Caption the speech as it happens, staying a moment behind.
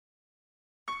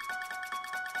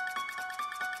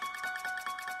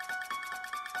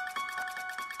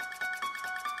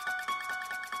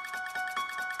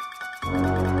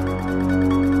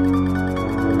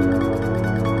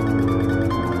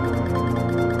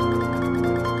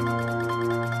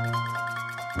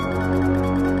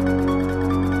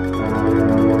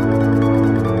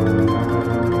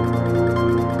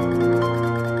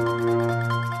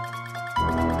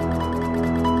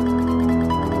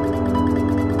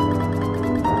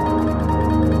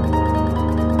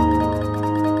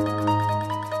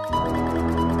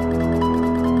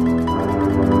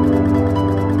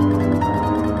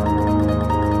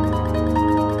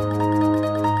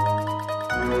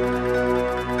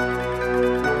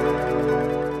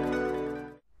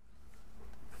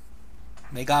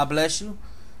God bless you.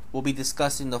 We'll be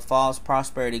discussing the false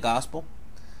prosperity gospel.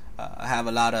 I have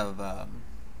a lot of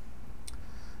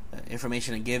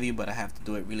information to give you, but I have to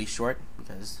do it really short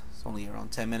because it's only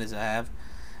around 10 minutes I have.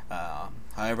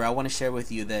 However, I want to share with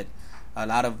you that a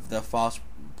lot of the false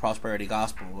prosperity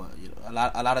gospel, a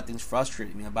lot of things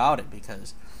frustrate me about it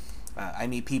because I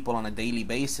meet people on a daily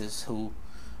basis who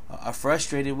are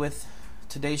frustrated with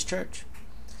today's church,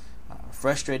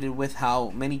 frustrated with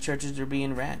how many churches are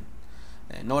being ran.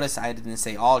 And notice I didn't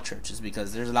say all churches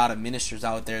because there's a lot of ministers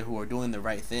out there who are doing the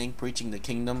right thing, preaching the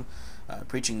kingdom,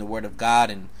 preaching the word of God,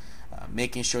 and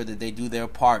making sure that they do their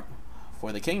part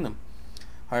for the kingdom.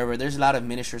 However, there's a lot of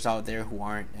ministers out there who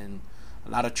aren't, and a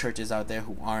lot of churches out there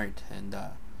who aren't, and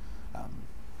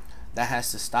that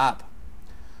has to stop.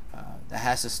 That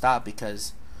has to stop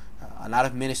because a lot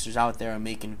of ministers out there are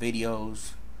making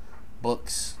videos,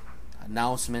 books,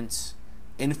 announcements,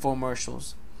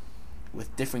 infomercials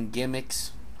with different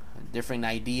gimmicks, different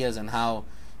ideas on how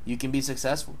you can be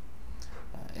successful.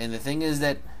 And the thing is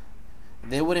that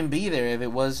they wouldn't be there if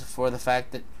it was for the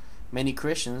fact that many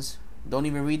Christians don't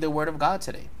even read the Word of God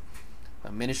today.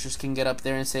 Ministers can get up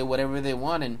there and say whatever they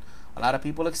want, and a lot of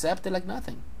people accept it like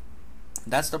nothing.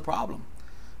 That's the problem.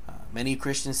 Many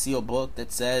Christians see a book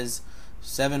that says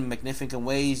 7 magnificent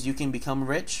ways you can become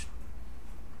rich.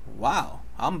 Wow,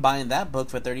 I'm buying that book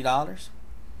for $30.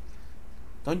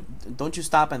 Don't you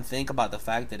stop and think about the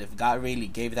fact that if God really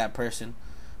gave that person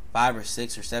 5 or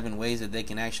 6 or 7 ways that they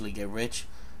can actually get rich,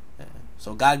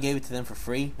 so God gave it to them for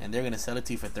free and they're going to sell it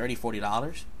to you for $30,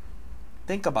 $40.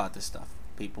 Think about this stuff,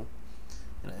 people.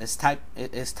 It's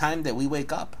time that we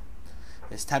wake up.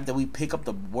 It's time that we pick up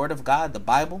the Word of God, the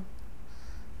Bible,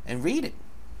 and read it.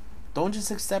 Don't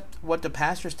just accept what the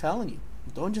pastor's telling you.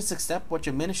 Don't just accept what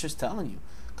your minister's telling you.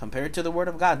 Compare it to the Word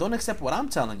of God. Don't accept what I'm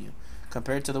telling you.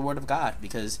 Compare it to the Word of God,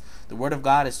 because the Word of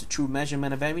God is the true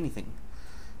measurement of anything.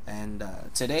 And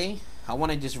today, I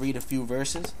want to just read a few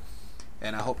verses,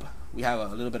 and I hope we have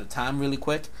a little bit of time really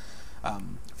quick.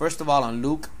 First of all, on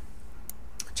Luke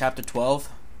chapter 12,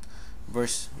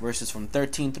 verses from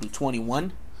 13 through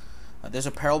 21, there's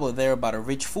a parable there about a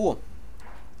rich fool.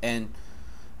 And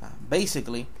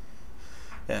basically,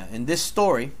 in this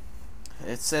story,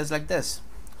 it says like this.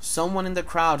 Someone in the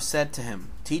crowd said to him,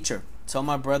 "Teacher, tell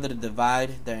my brother to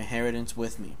divide their inheritance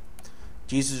with me."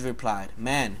 Jesus replied,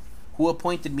 "Man, who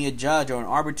appointed me a judge or an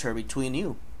arbiter between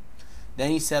you?"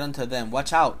 Then he said unto them,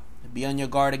 "Watch out, be on your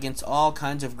guard against all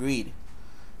kinds of greed.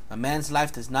 A man's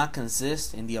life does not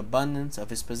consist in the abundance of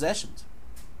his possessions."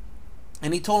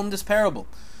 And he told him this parable.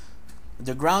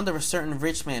 The ground of a certain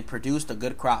rich man produced a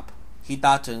good crop. He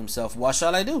thought to himself, "What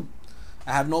shall I do?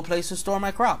 I have no place to store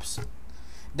my crops."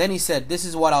 Then he said, "This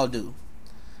is what I'll do.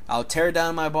 I'll tear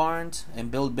down my barns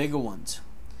and build bigger ones.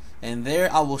 And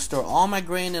there I will store all my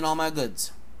grain and all my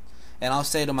goods. And I'll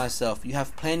say to myself, you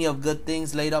have plenty of good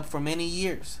things laid up for many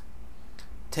years.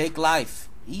 Take life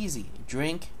easy,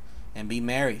 drink, and be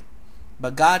merry."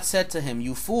 But God said to him,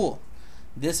 "You fool,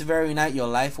 this very night your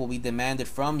life will be demanded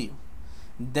from you.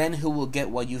 Then who will get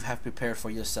what you have prepared for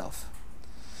yourself?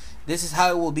 This is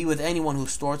how it will be with anyone who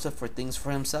stores up for things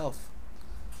for himself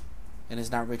and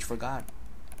is not rich for God."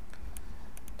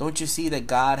 Don't you see that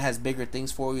God has bigger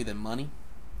things for you than money?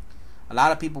 A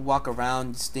lot of people walk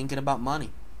around just thinking about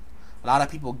money. A lot of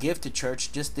people give to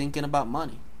church just thinking about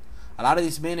money. A lot of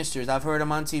these ministers, I've heard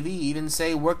them on TV even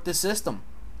say, work the system.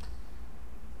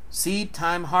 Seed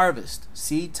time harvest.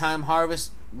 Seed time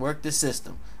harvest, work the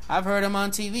system. I've heard them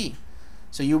on TV.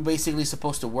 So you're basically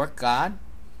supposed to work God?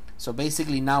 So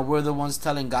basically now we're the ones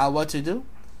telling God what to do?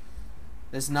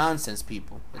 That's nonsense,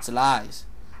 people. It's lies.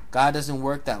 God doesn't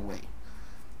work that way.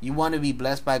 You want to be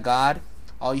blessed by God?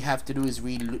 All you have to do is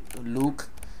read Luke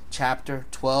chapter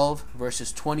 12,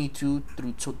 verses 22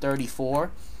 through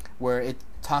 34, where it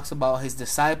talks about his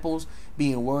disciples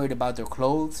being worried about their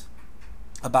clothes,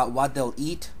 about what they'll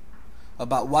eat,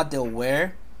 about what they'll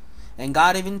wear. And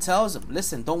God even tells them,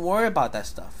 listen, don't worry about that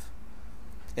stuff.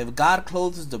 If God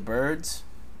clothes the birds,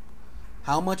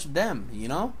 how much them, you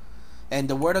know? And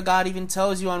the Word of God even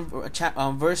tells you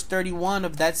on verse 31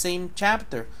 of that same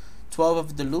chapter 12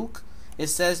 of the Luke, it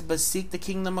says, "But seek the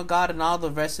kingdom of God, and all the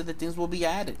rest of the things will be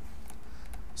added."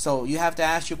 So you have to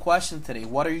ask your question today.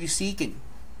 What are you seeking?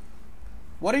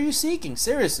 What are you seeking?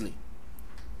 Seriously.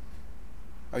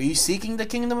 Are you seeking the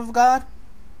kingdom of God?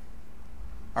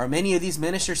 Are many of these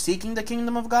ministers seeking the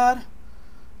kingdom of God?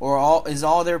 Or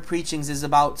all their preachings is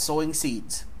about sowing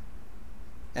seeds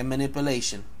and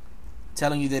manipulation,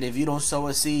 telling you that if you don't sow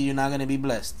a seed, you're not going to be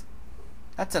blessed?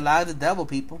 That's a lie of the devil,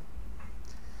 people.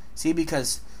 See,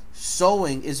 because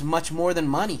sowing is much more than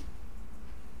money.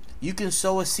 You can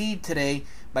sow a seed today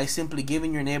by simply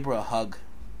giving your neighbor a hug.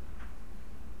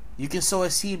 You can sow a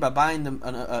seed by buying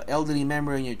an elderly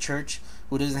member in your church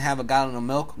who doesn't have a gallon of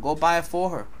milk. Go buy it for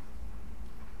her.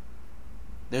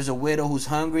 There's a widow who's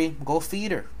hungry. Go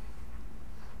feed her.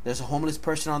 There's a homeless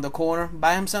person on the corner.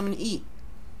 Buy him something to eat.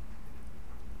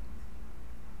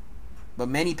 But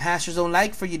many pastors don't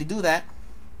like for you to do that.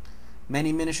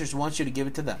 Many ministers want you to give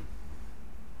it to them.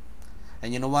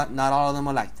 And you know what? Not all of them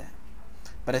are like that.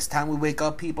 But it's time we wake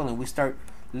up, people, and we start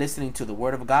listening to the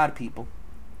Word of God, people.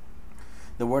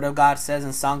 The Word of God says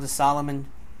in Songs of Solomon,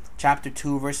 chapter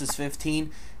 2, verses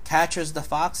 15, catch us the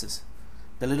foxes,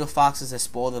 the little foxes that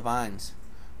spoil the vines,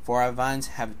 for our vines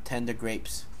have tender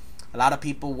grapes. A lot of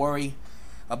people worry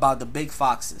about the big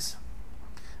foxes.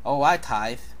 Oh, I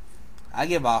tithe. I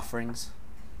give offerings.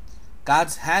 God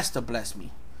has to bless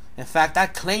me. In fact, I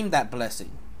claim that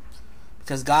blessing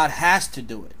because God has to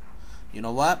do it. You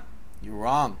know what? You're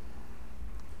wrong.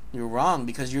 You're wrong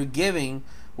because you're giving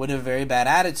with a very bad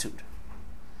attitude.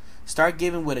 Start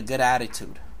giving with a good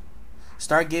attitude.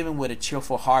 Start giving with a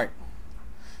cheerful heart.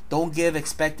 Don't give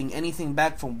expecting anything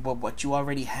back from what you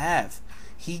already have.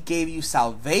 He gave you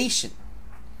salvation.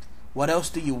 What else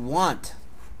do you want?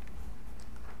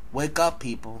 Wake up,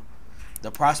 people. The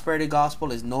prosperity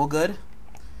gospel is no good,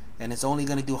 and it's only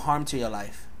going to do harm to your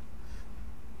life.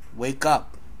 Wake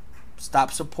up.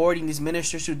 Stop supporting these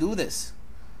ministers who do this.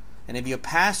 And if your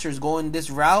pastor is going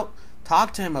this route,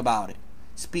 talk to him about it.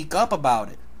 Speak up about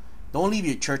it. Don't leave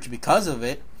your church because of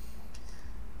it.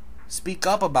 Speak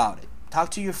up about it.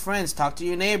 Talk to your friends. Talk to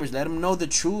your neighbors. Let them know the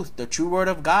truth, the true word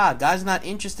of God. God's not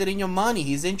interested in your money.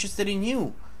 He's interested in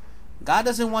you. God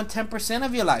doesn't want 10%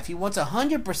 of your life. He wants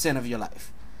 100% of your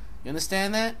life. You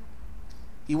understand that?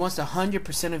 He wants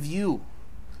 100% of you,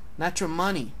 not your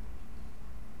money.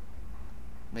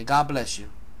 May God bless you.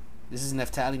 This is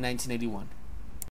Neftali 1981.